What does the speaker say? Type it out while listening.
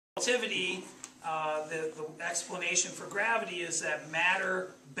relativity, the explanation for gravity is that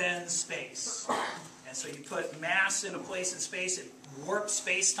matter bends space. And so you put mass in a place in space, it warps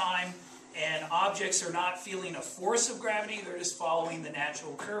space-time, and objects are not feeling a force of gravity, they're just following the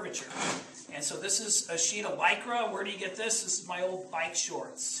natural curvature. And so this is a sheet of Lycra. Where do you get this? This is my old bike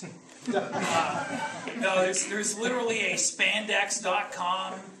shorts. No, there's literally a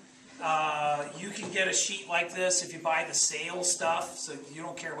spandex.com. You can get a sheet like this if you buy the sale stuff, so you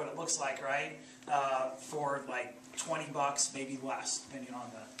don't care what it looks like, right? For like 20 bucks, maybe less, depending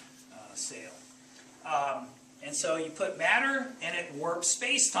on the sale. And so you put matter, and it warps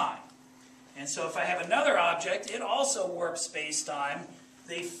space-time. And so if I have another object, it also warps space-time.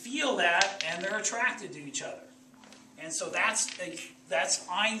 They feel that, and they're attracted to each other. And so that's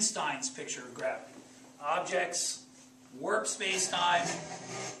Einstein's picture of gravity. Objects warp space-time,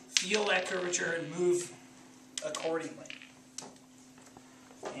 feel that curvature, and move accordingly.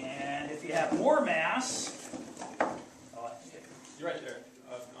 And if you have more mass... You're right there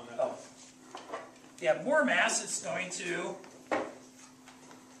on that. Oh. If you have more mass, it's going to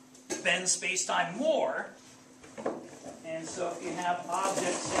bend space-time more. And so if you have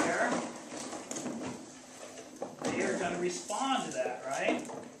objects here, they are going to respond to that, right?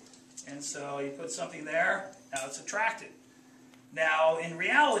 And so you put something there, now it's attracted. Now, in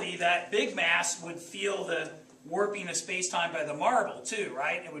reality, that big mass would feel the warping of space-time by the marble, too,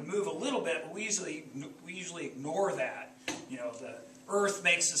 right? It would move a little bit, but we usually ignore that. You know, the Earth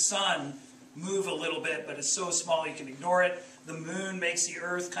makes the sun move a little bit, but it's so small you can ignore it. The moon makes the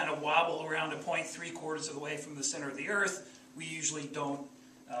Earth kind of wobble around a point 3/4 of the way from the center of the Earth. We usually don't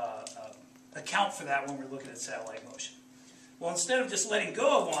account for that when we're looking at satellite motion. Well, instead of just letting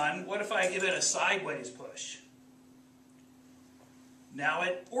go of one, what if I give it a sideways push? Now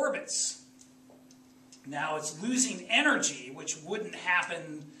it orbits. Now it's losing energy, which wouldn't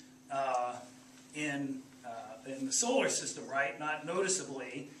happen in the solar system, right? Not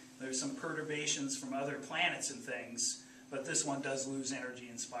noticeably. There's some perturbations from other planets and things, but this one does lose energy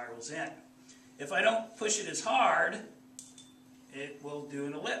and spirals in. If I don't push it as hard, it will do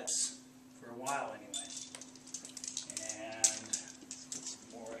an ellipse for a while anyway. And let's put some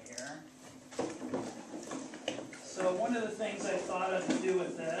more here. So one of the things I thought of to do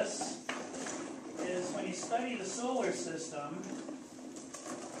with this is when you study the solar system,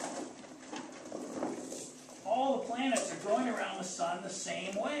 all the planets are going around the sun the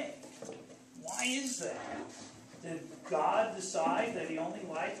same way. Why is that? Did God decide that he only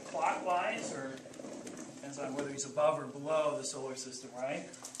liked clockwise, or depends on whether he's above or below the solar system, right?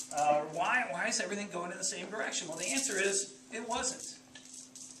 Why is everything going in the same direction? Well, the answer is it wasn't.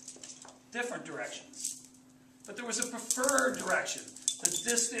 Different directions. But there was a preferred direction. The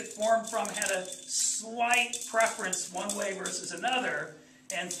disk it formed from had a slight preference one way versus another,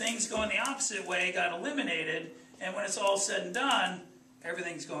 and things going the opposite way got eliminated, and when it's all said and done,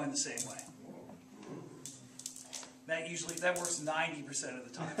 everything's going the same way. That works 90% of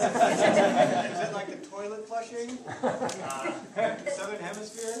the time. Is it like the toilet flushing? The southern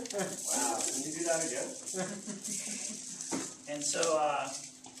hemisphere? Wow, can you do that again? And so,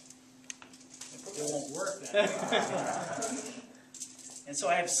 it won't work then. And so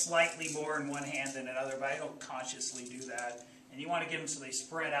I have slightly more in one hand than another, but I don't consciously do that. And you want to get them so they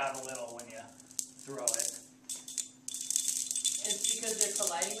spread out a little when you throw it. It's because they're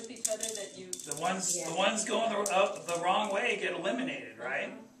colliding with each other that you... The ones going the wrong way get eliminated,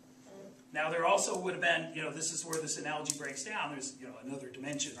 right? Now there also would have been, this is where this analogy breaks down. There's, another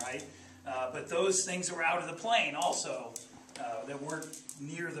dimension, right? But those things that were out of the plane also, that weren't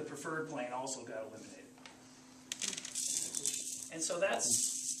near the preferred plane, also got eliminated. And so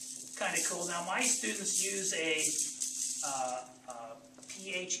that's kind of cool. Now my students use a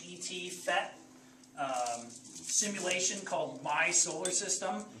PHET simulation called My Solar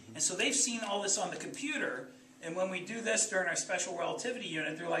System. And so they've seen all this on the computer. And when we do this during our special relativity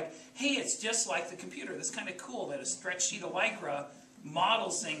unit, they're like, hey, it's just like the computer. That's kind of cool that a stretched sheet of Lycra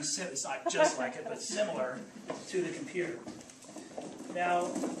models things. It's not just like it, but similar to the computer. Now,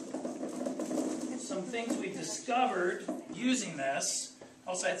 some things we discovered using this.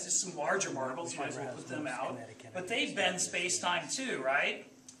 Also, it's just some larger marbles. Might as well put them out. But they bend space-time too, right?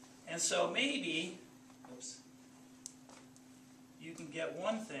 And so maybe, you can get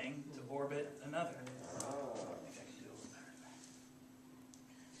one thing to orbit another. I think I can do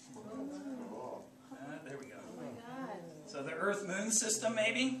a little better. There we go. Oh my God. So the Earth-Moon system,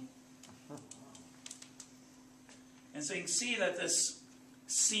 maybe? And so you can see that this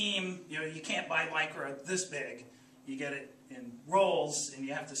seam, you can't buy Lycra this big. You get it in rolls, and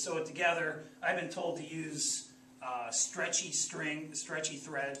you have to sew it together. I've been told to use stretchy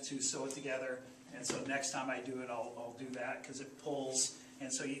thread to sew it together. And so next time I do it, I'll do that because it pulls.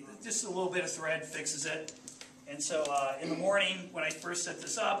 And so just a little bit of thread fixes it. And so in the morning, when I first set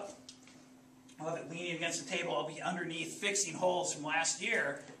this up, I'll have it leaning against the table. I'll be underneath fixing holes from last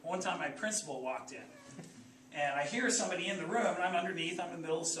year. One time my principal walked in. And I hear somebody in the room, and I'm underneath. I'm in the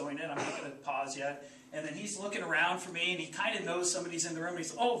middle of sewing it. I'm not going to pause yet. And then he's looking around for me, and he kind of knows somebody's in the room. And he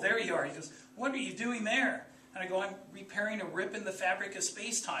says, "Oh, there you are." He goes, "What are you doing there?" And I go, "I'm repairing a rip in the fabric of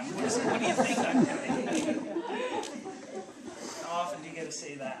space-time. What do you think I'm doing?" How often do you get to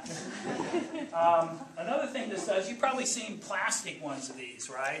say that? Another thing this does, you've probably seen plastic ones of these,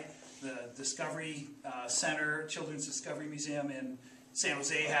 right? The Discovery Center, Children's Discovery Museum in San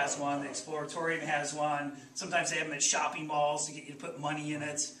Jose has one. The Exploratorium has one. Sometimes they have them at shopping malls to get you to put money in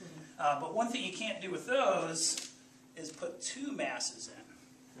it. But one thing you can't do with those is put two masses in.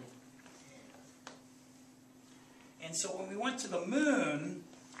 And so when we went to the moon,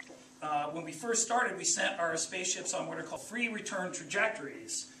 when we first started, we sent our spaceships on what are called free return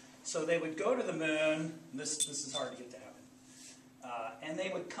trajectories. So they would go to the moon. This is hard to get to happen. And they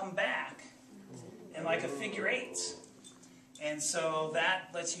would come back in like a figure eight. And so that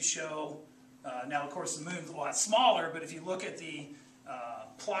lets you show, now of course the moon's a lot smaller, but if you look at the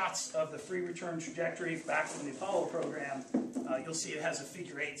plots of the free return trajectory back from the Apollo program, you'll see it has a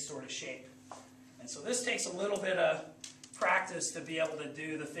figure eight sort of shape. And so this takes a little bit of practice to be able to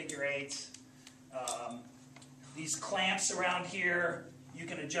do the figure eight. These clamps around here, you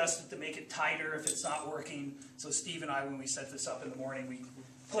can adjust it to make it tighter if it's not working. So Steve and I, when we set this up in the morning, we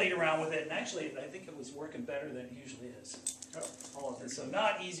played around with it, and actually I think it was working better than it usually is. All of it. So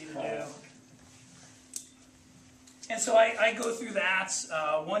not easy to do. And so I go through that.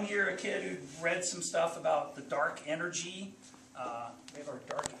 One year a kid who read some stuff about the dark energy. We have our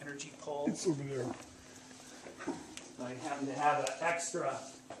dark energy pole. It's over there. I happen to have an extra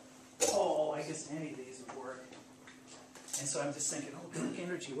pole. I guess any of these would work. And so I'm just thinking, oh, dark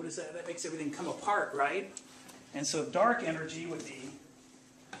energy, what is that? That makes everything come apart, right? And so dark energy would be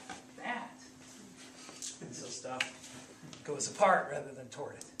that. And so stuff goes apart rather than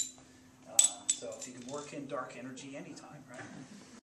toward it. So if you can work in dark energy anytime, right?